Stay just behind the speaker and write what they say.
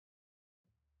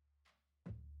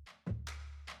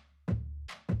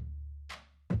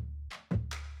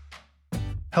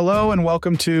Hello and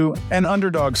welcome to An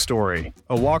Underdog Story,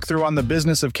 a walkthrough on the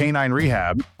business of canine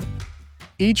rehab.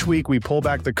 Each week we pull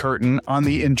back the curtain on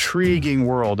the intriguing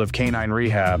world of canine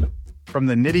rehab, from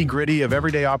the nitty-gritty of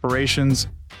everyday operations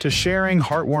to sharing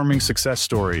heartwarming success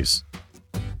stories.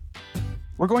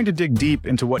 We're going to dig deep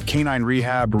into what canine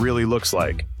rehab really looks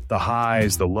like, the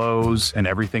highs, the lows, and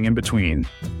everything in between.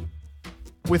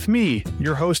 With me,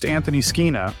 your host Anthony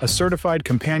Skina, a certified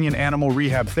companion animal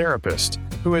rehab therapist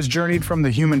who has journeyed from the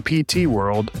human PT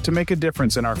world to make a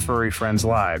difference in our furry friends'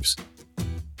 lives.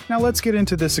 Now let's get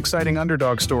into this exciting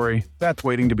underdog story that's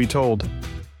waiting to be told.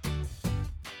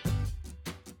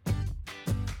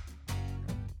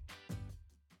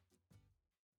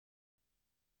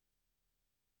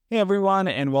 Hey everyone,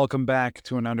 and welcome back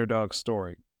to An Underdog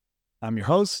Story. I'm your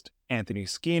host, Anthony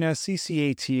Skina,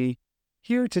 CCAT,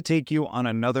 here to take you on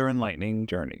another enlightening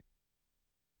journey.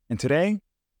 And today,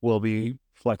 we'll be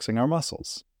flexing our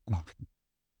muscles,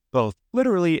 both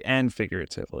literally and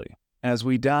figuratively, as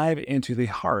we dive into the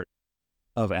heart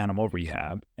of animal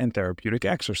rehab and therapeutic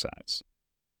exercise,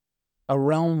 a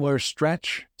realm where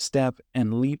stretch, step,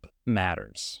 and leap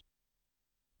matters,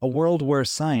 a world where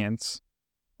science,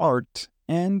 art,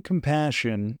 and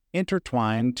compassion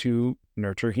intertwine to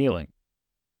nurture healing.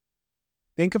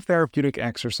 Think of therapeutic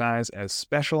exercise as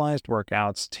specialized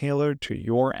workouts tailored to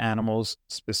your animal's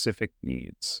specific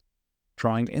needs,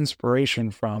 drawing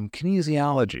inspiration from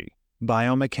kinesiology,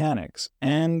 biomechanics,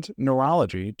 and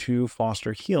neurology to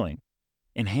foster healing,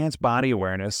 enhance body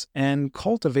awareness, and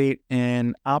cultivate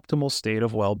an optimal state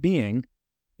of well-being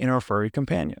in our furry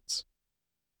companions.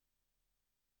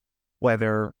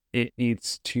 Whether it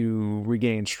needs to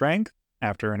regain strength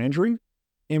after an injury,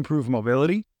 improve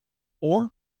mobility, or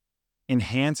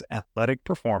enhance athletic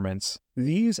performance,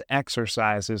 these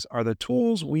exercises are the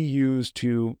tools we use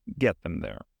to get them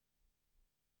there.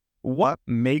 What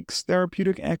makes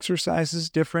therapeutic exercises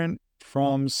different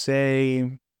from,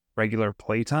 say, regular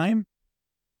playtime?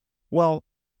 Well,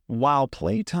 while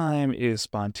playtime is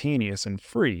spontaneous and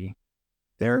free,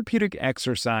 therapeutic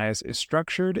exercise is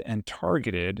structured and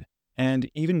targeted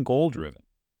and even goal-driven.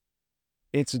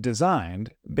 It's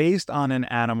designed based on an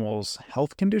animal's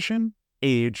health condition,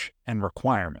 age, and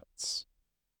requirements.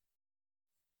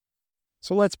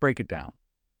 So let's break it down.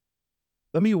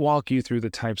 Let me walk you through the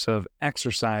types of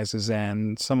exercises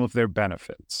and some of their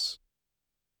benefits.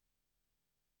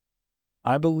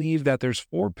 I believe that there's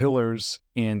 4 pillars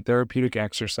in therapeutic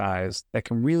exercise that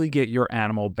can really get your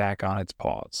animal back on its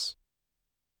paws.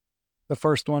 The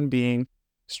first one being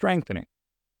strengthening.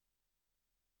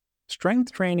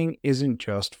 Strength training isn't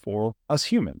just for us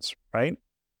humans, right?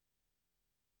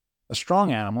 A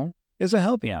strong animal is a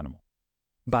healthy animal.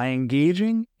 By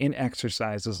engaging in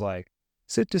exercises like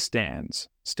sit-to-stands,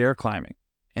 stair climbing,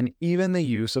 and even the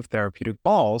use of therapeutic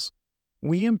balls,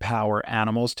 we empower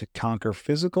animals to conquer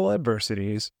physical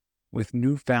adversities with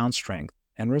newfound strength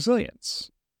and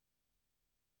resilience.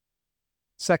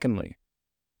 Secondly,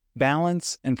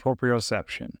 balance and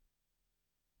proprioception.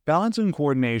 Balance and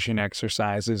coordination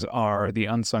exercises are the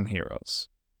unsung heroes.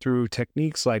 Through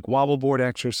techniques like wobble board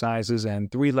exercises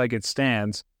and 3-legged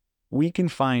stands, we can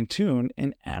fine-tune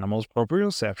an animal's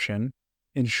proprioception,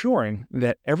 ensuring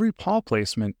that every paw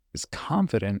placement is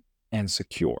confident and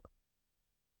secure.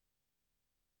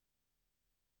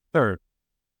 Third,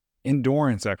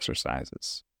 endurance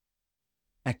exercises.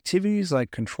 Activities like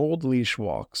controlled leash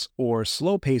walks or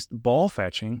slow-paced ball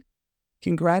fetching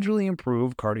can gradually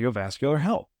improve cardiovascular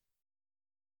health.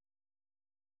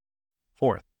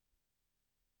 Fourth,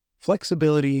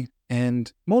 flexibility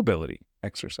and mobility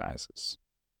exercises.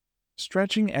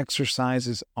 Stretching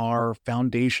exercises are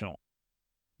foundational.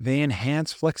 They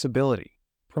enhance flexibility,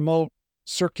 promote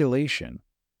circulation,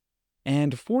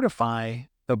 and fortify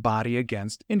the body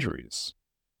against injuries.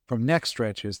 From neck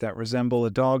stretches that resemble a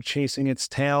dog chasing its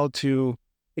tail to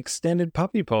extended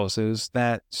puppy poses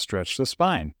that stretch the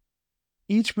spine.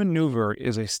 Each maneuver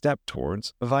is a step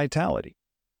towards vitality.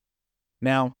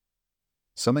 Now,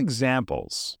 some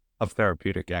examples of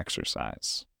therapeutic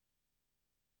exercise.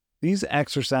 These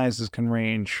exercises can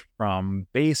range from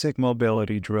basic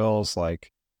mobility drills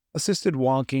like assisted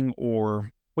walking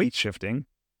or weight shifting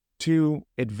to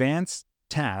advanced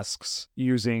tasks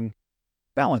using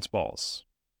balance balls,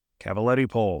 cavaletti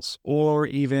poles, or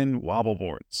even wobble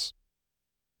boards.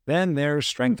 Then there's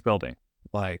strength building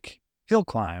like hill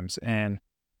climbs and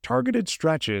targeted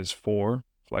stretches for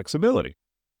flexibility.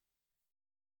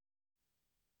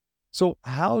 So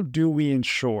how do we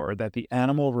ensure that the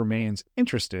animal remains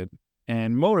interested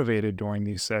and motivated during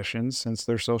these sessions since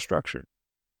they're so structured?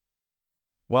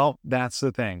 Well, that's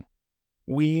the thing.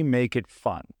 We make it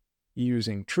fun,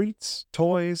 using treats,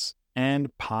 toys,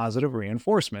 and positive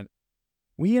reinforcement,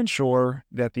 we ensure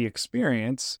that the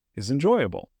experience is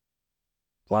enjoyable.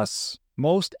 Plus,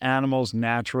 most animals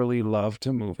naturally love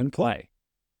to move and play.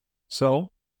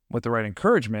 So, with the right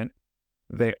encouragement,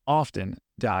 they often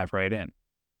dive right in.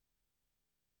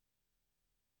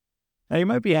 Now, you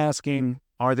might be asking,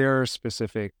 are there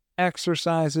specific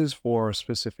exercises for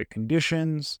specific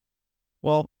conditions?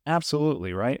 Well,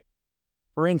 absolutely, right?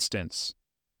 For instance,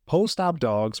 post-op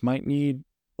dogs might need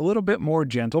a little bit more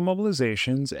gentle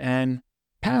mobilizations and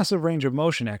passive range of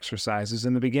motion exercises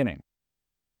in the beginning.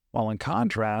 While in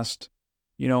contrast,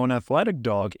 an athletic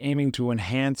dog aiming to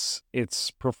enhance its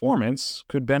performance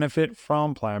could benefit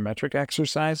from plyometric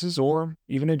exercises or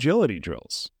even agility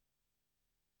drills.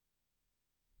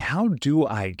 How do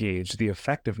I gauge the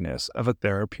effectiveness of a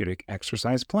therapeutic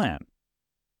exercise plan?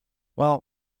 Well,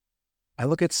 I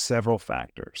look at several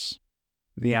factors: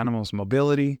 the animal's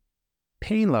mobility,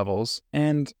 pain levels,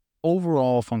 and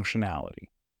overall functionality.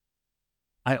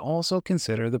 I also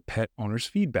consider the pet owner's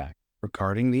feedback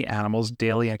regarding the animal's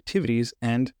daily activities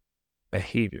and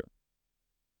behavior.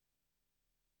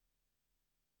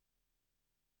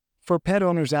 For pet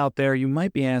owners out there, you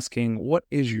might be asking, what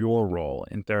is your role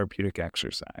in therapeutic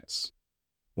exercise?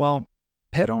 Well,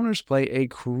 pet owners play a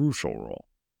crucial role.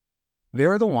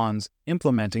 They're the ones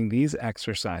implementing these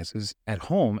exercises at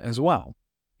home as well,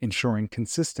 ensuring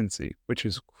consistency, which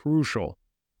is crucial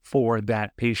for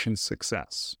that patient's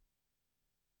success.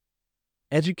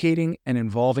 Educating and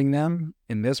involving them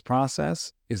in this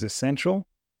process is essential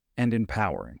and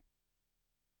empowering.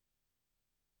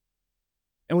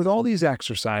 And with all these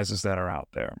exercises that are out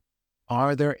there,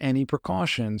 are there any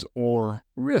precautions or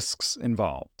risks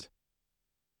involved?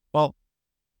 Well,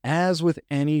 as with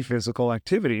any physical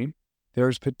activity,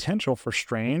 there's potential for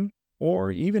strain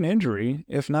or even injury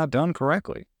if not done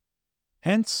correctly.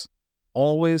 Hence,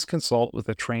 always consult with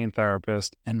a trained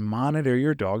therapist and monitor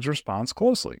your dog's response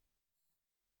closely.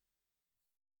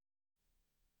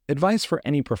 Advice for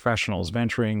any professionals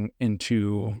venturing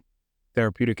into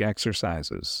therapeutic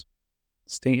exercises: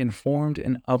 stay informed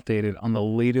and updated on the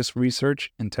latest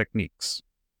research and techniques.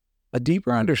 A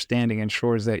deeper understanding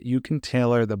ensures that you can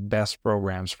tailor the best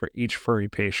programs for each furry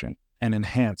patient and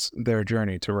enhance their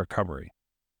journey to recovery.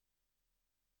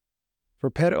 For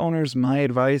pet owners, my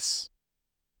advice: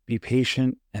 be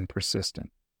patient and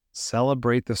persistent.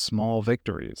 Celebrate the small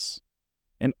victories.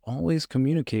 And always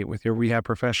communicate with your rehab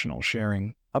professional,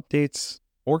 sharing updates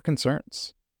or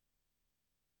concerns.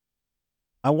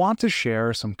 I want to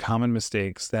share some common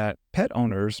mistakes that pet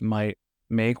owners might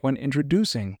make when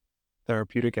introducing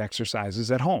therapeutic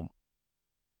exercises at home.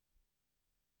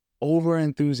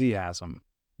 Overenthusiasm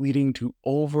leading to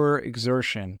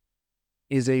overexertion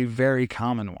is a very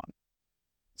common one.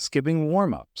 Skipping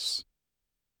warm-ups,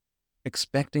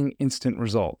 expecting instant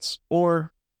results,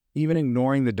 or even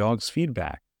ignoring the dog's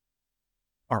feedback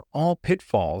are all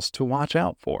pitfalls to watch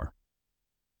out for.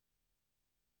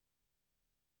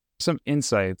 Some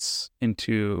insights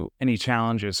into any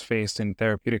challenges faced in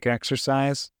therapeutic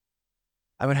exercise,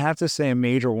 I would have to say a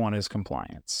major one is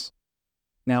compliance.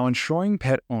 Now, ensuring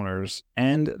pet owners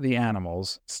and the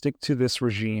animals stick to this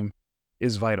regime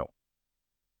is vital.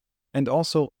 And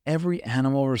also, every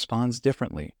animal responds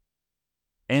differently,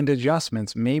 and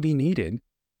adjustments may be needed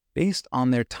based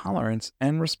on their tolerance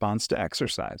and response to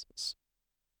exercises.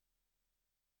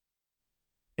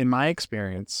 In my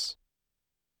experience,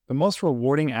 the most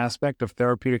rewarding aspect of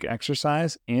therapeutic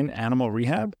exercise in animal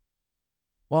rehab,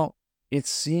 well, it's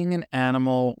seeing an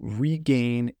animal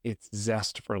regain its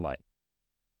zest for life,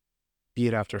 be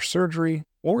it after surgery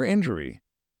or injury,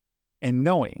 and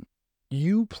knowing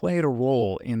you played a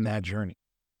role in that journey.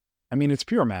 I mean, it's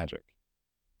pure magic.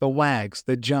 The wags,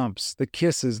 the jumps, the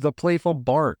kisses, the playful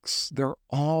barks, they're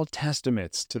all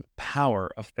testaments to the power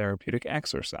of therapeutic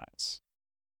exercise.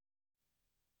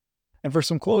 And for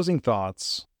some closing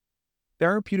thoughts,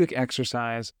 therapeutic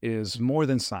exercise is more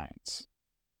than science.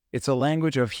 It's a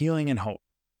language of healing and hope.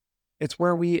 It's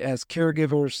where we, as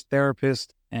caregivers,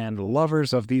 therapists, and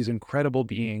lovers of these incredible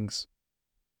beings,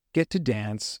 get to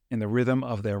dance in the rhythm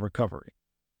of their recovery,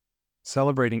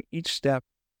 celebrating each step,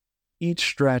 each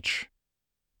stretch,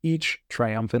 each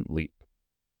triumphant leap.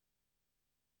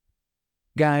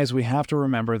 Guys, we have to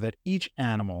remember that each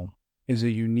animal is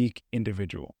a unique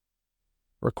individual,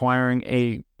 requiring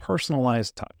a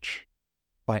personalized touch.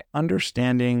 By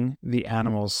understanding the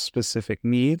animal's specific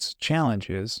needs,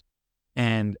 challenges,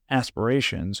 and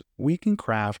aspirations, we can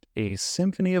craft a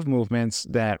symphony of movements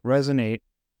that resonate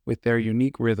with their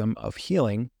unique rhythm of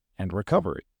healing and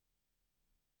recovery.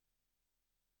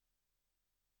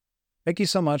 Thank you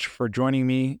so much for joining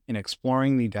me in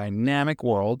exploring the dynamic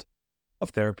world of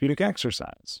therapeutic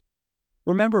exercise.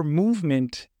 Remember,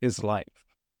 movement is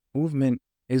life. Movement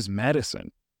is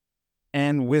medicine.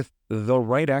 And with the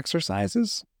right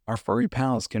exercises, our furry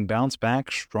pals can bounce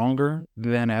back stronger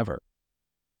than ever.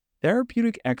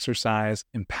 Therapeutic exercise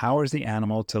empowers the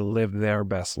animal to live their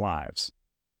best lives.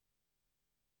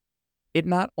 It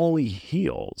not only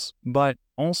heals, but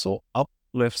also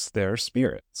uplifts their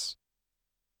spirits.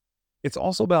 It's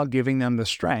also about giving them the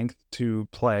strength to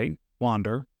play,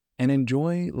 wander, and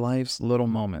enjoy life's little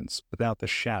moments without the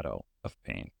shadow of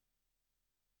pain.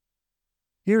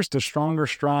 Here's to stronger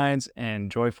strides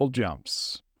and joyful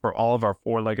jumps for all of our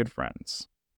four-legged friends.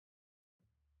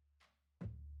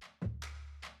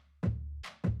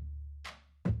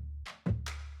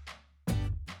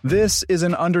 This is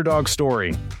an underdog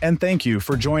story, and thank you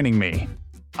for joining me.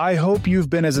 I hope you've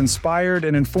been as inspired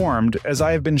and informed as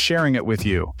I have been sharing it with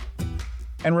you.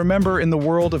 And remember, in the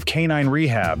world of canine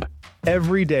rehab,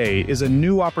 every day is a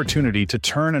new opportunity to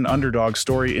turn an underdog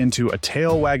story into a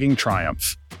tail-wagging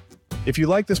triumph. If you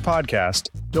like this podcast,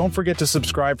 don't forget to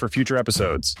subscribe for future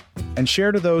episodes, and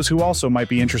share to those who also might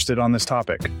be interested on this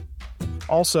topic.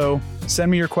 Also, send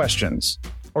me your questions,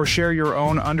 or share your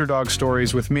own underdog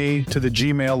stories with me to the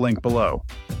Gmail link below.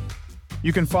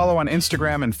 You can follow on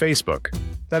Instagram and Facebook.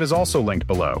 That is also linked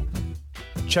below.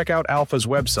 Check out Alpha's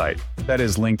website. That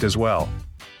is linked as well.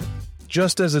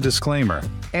 Just as a disclaimer,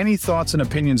 any thoughts and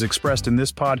opinions expressed in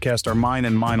this podcast are mine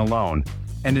and mine alone,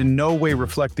 and in no way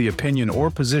reflect the opinion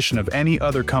or position of any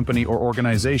other company or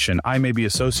organization I may be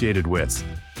associated with.